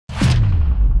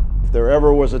If there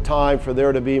ever was a time for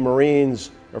there to be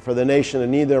Marines or for the nation to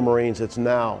need their Marines, it's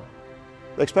now.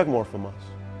 They expect more from us.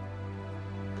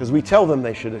 Because we tell them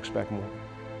they should expect more.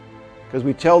 Because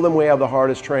we tell them we have the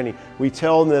hardest training. We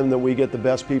tell them that we get the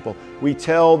best people. We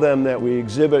tell them that we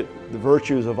exhibit the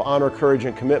virtues of honor, courage,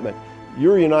 and commitment.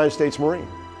 You're a United States Marine.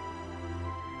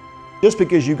 Just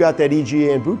because you got that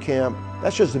EGA in boot camp,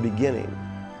 that's just the beginning.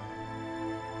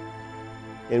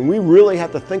 And we really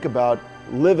have to think about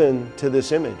living to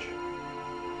this image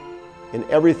in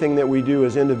everything that we do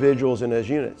as individuals and as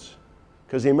units.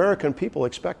 Because the American people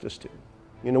expect us to.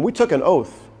 You know, we took an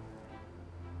oath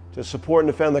to support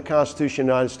and defend the Constitution of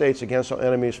the United States against our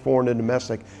enemies, foreign and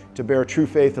domestic, to bear true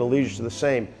faith and allegiance to the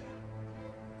same.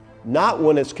 Not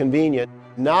when it's convenient,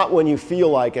 not when you feel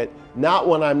like it, not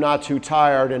when I'm not too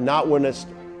tired, and not when it's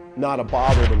not a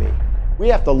bother to me. We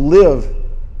have to live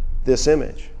this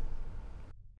image.